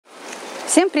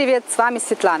Всем привет, с вами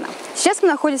Светлана. Сейчас мы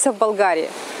находимся в Болгарии,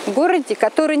 в городе,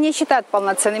 который не считают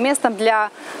полноценным местом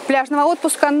для пляжного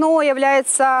отпуска, но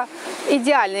является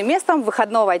идеальным местом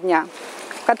выходного дня,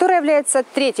 который является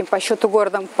третьим по счету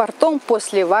городом-портом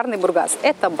после Варны и Бургас.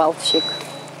 Это Балчик.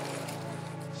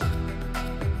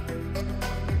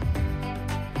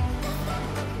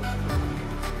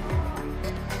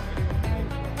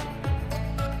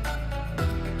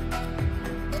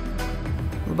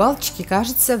 В Балчике,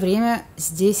 кажется, время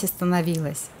здесь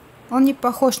остановилось. Он не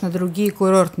похож на другие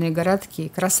курортные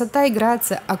городки. Красота и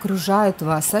грация окружают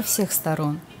вас со всех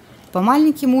сторон. По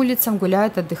маленьким улицам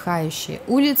гуляют отдыхающие.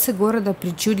 Улицы города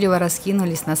причудливо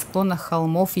раскинулись на склонах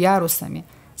холмов ярусами,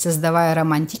 создавая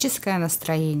романтическое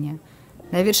настроение.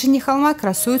 На вершине холма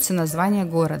красуется название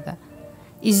города.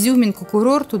 Изюминку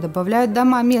курорту добавляют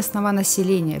дома местного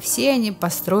населения. Все они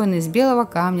построены из белого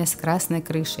камня с красной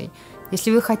крышей. Если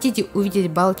вы хотите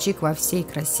увидеть Балчик во всей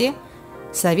красе,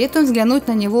 советую взглянуть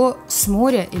на него с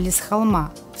моря или с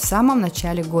холма в самом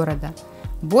начале города.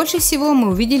 Больше всего мы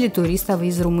увидели туристов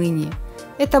из Румынии.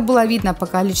 Это было видно по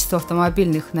количеству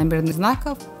автомобильных номерных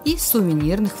знаков и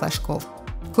сувенирных флажков.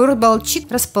 Курорт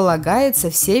Балчик располагается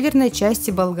в северной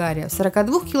части Болгарии, в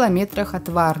 42 километрах от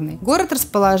Варны. Город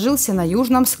расположился на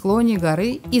южном склоне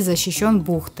горы и защищен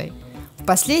бухтой. В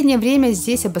последнее время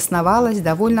здесь обосновалось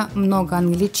довольно много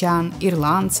англичан,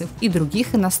 ирландцев и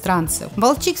других иностранцев.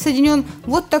 Балчик соединен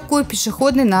вот такой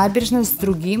пешеходной набережной с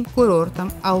другим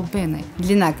курортом Албеной,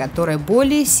 длина которой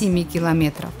более 7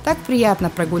 километров. Так приятно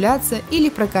прогуляться или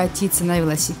прокатиться на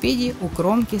велосипеде у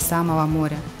кромки самого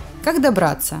моря. Как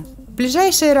добраться?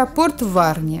 Ближайший аэропорт в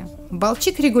Варне. В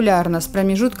Балчик регулярно с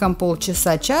промежутком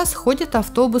полчаса-час ходят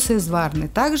автобусы из Варны.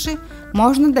 Также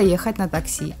можно доехать на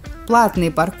такси. Платные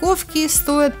парковки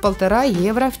стоят 1,5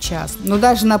 евро в час. Но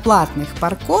даже на платных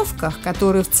парковках,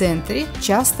 которые в центре,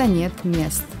 часто нет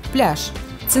мест. Пляж.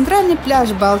 Центральный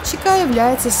пляж Балчика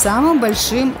является самым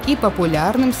большим и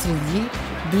популярным среди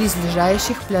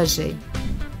близлежащих пляжей.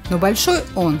 Но большой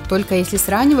он, только если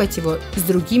сравнивать его с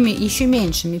другими еще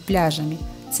меньшими пляжами.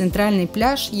 Центральный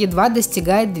пляж едва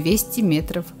достигает 200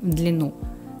 метров в длину.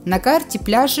 На карте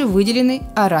пляжи выделены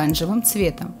оранжевым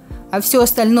цветом, а все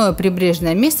остальное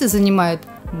прибрежное место занимают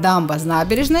дамба с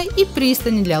набережной и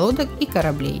пристани для лодок и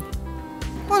кораблей.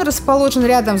 Он расположен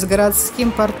рядом с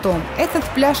городским портом. Этот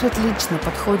пляж отлично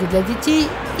подходит для детей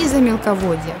из-за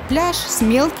мелководья. Пляж с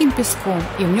мелким песком,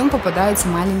 и в нем попадаются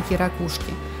маленькие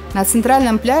ракушки. На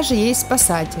центральном пляже есть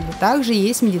спасатели, также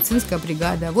есть медицинская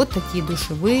бригада, вот такие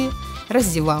душевые,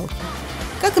 раздевалки.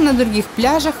 Как и на других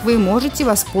пляжах, вы можете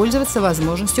воспользоваться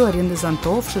возможностью аренды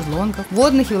зонтов, шезлонгов,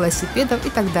 водных велосипедов и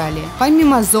так далее.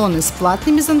 Помимо зоны с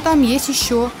платными зонтами есть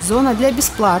еще зона для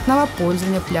бесплатного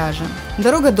пользования пляжем.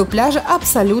 Дорога до пляжа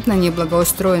абсолютно не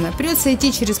благоустроена, придется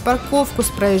идти через парковку с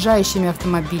проезжающими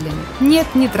автомобилями. Нет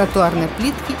ни тротуарной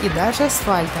плитки и даже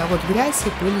асфальта, а вот грязь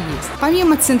и пыль есть.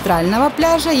 Помимо центрального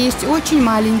пляжа есть очень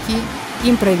маленькие,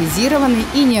 импровизированные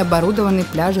и необорудованные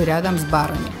пляжи рядом с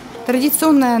барами.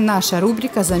 Традиционная наша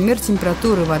рубрика «Замер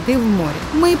температуры воды в море».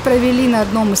 Мы провели на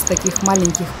одном из таких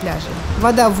маленьких пляжей.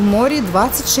 Вода в море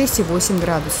 26,8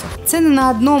 градусов. Цены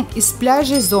на одном из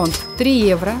пляжей: зонт 3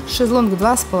 евро, шезлонг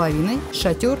 2,5,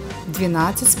 шатер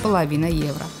 12,5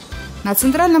 евро. На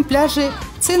центральном пляже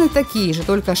цены такие же,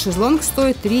 только шезлонг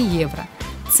стоит 3 евро.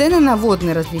 Цены на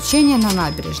водные развлечения на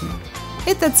набережной.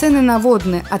 Это цены на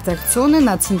водные аттракционы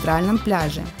на центральном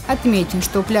пляже. Отметим,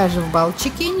 что пляжи в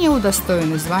Балчике не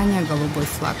удостоены звания «Голубой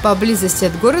флаг». Поблизости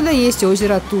от города есть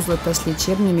озеро Тузлата с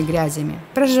лечебными грязями.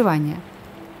 Проживание.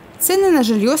 Цены на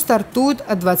жилье стартуют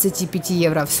от 25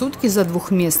 евро в сутки за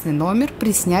двухместный номер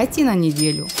при снятии на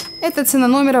неделю. Это цена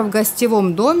номера в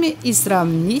гостевом доме и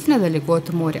сравнительно далеко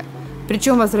от моря.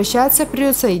 Причем возвращаться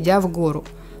придется, идя в гору.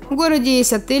 В городе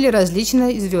есть отели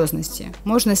различной звездности.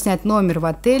 Можно снять номер в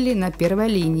отеле на первой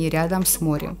линии рядом с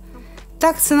морем.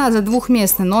 Так, цена за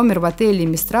двухместный номер в отеле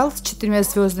 «Мистрал» с 4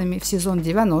 звездами в сезон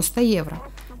 90 евро.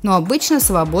 Но обычно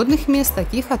свободных мест в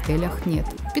таких отелях нет.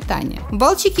 Питание. В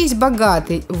Балчике есть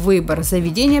богатый выбор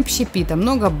заведений общепита,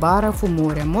 много баров у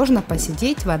моря. Можно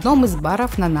посидеть в одном из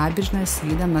баров на набережной с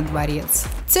видом на дворец.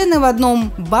 Цены в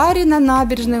одном баре на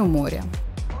набережной у моря.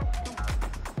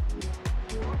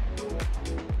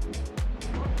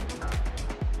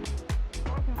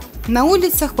 На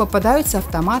улицах попадаются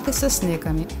автоматы со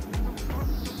снеками.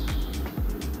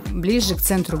 Ближе к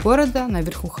центру города,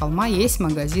 наверху холма, есть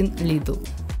магазин Lidl.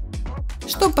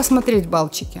 Что посмотреть в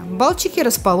Балчике? В Балчике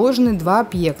расположены 2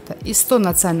 объекта из 100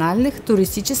 национальных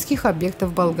туристических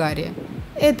объектов Болгарии.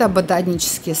 Это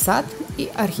ботанический сад и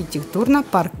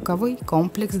архитектурно-парковый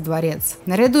комплекс «Дворец».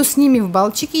 Наряду с ними в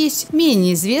Балчике есть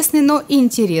менее известные, но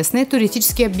интересные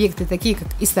туристические объекты, такие как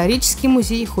исторический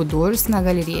музей, художественная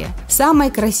галерея. Самой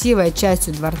красивой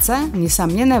частью дворца,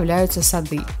 несомненно, являются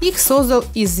сады. Их создал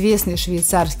известный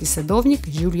швейцарский садовник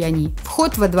Жюльяни.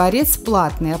 Вход во дворец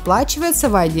платный, оплачивается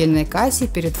в отдельной кассе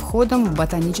перед входом в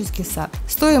ботанический сад.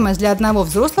 Стоимость для одного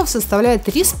взрослого составляет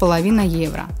 3,5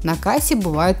 евро. На кассе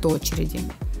бывают очереди.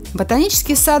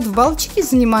 Ботанический сад в Балчике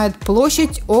занимает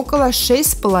площадь около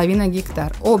 6,5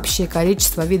 гектар. Общее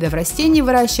количество видов растений,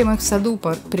 выращиваемых в саду,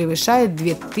 превышает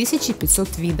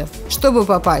 2500 видов. Чтобы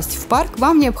попасть в парк,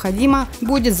 вам необходимо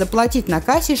будет заплатить на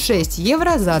кассе 6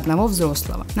 евро за одного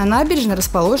взрослого. На набережной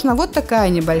расположена вот такая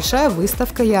небольшая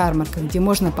выставка-ярмарка, где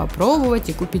можно попробовать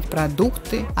и купить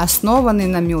продукты, основанные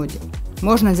на меде.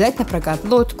 Можно взять на прокат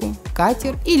лодку,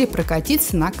 катер или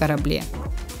прокатиться на корабле.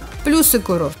 Плюсы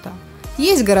курорта.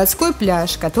 Есть городской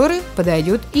пляж, который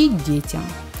подойдет и детям.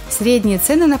 Средние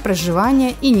цены на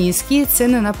проживание и низкие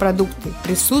цены на продукты.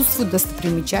 Присутствуют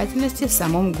достопримечательности в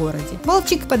самом городе.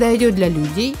 Балчик подойдет для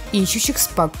людей, ищущих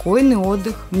спокойный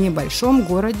отдых в небольшом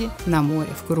городе на море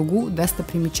в кругу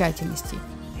достопримечательностей.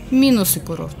 Минусы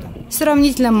курорта.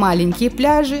 Сравнительно маленькие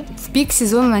пляжи, в пик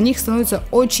сезона на них становится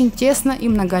очень тесно и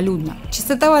многолюдно.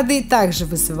 Чистота воды также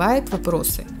вызывает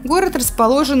вопросы. Город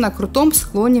расположен на крутом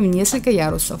склоне в несколько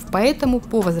ярусов, поэтому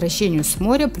по возвращению с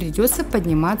моря придется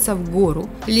подниматься в гору,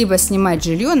 либо снимать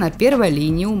жилье на первой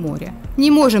линии у моря. Не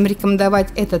можем рекомендовать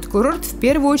этот курорт в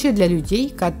первую очередь для людей,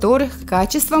 которых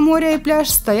качество моря и пляж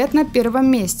стоят на первом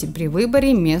месте при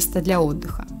выборе места для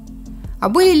отдыха. А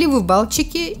были ли вы в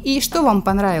Балчике и что вам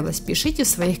понравилось? Пишите в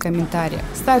своих комментариях,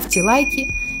 ставьте лайки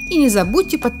и не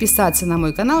забудьте подписаться на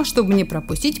мой канал, чтобы не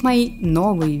пропустить мои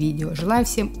новые видео. Желаю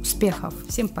всем успехов,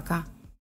 всем пока!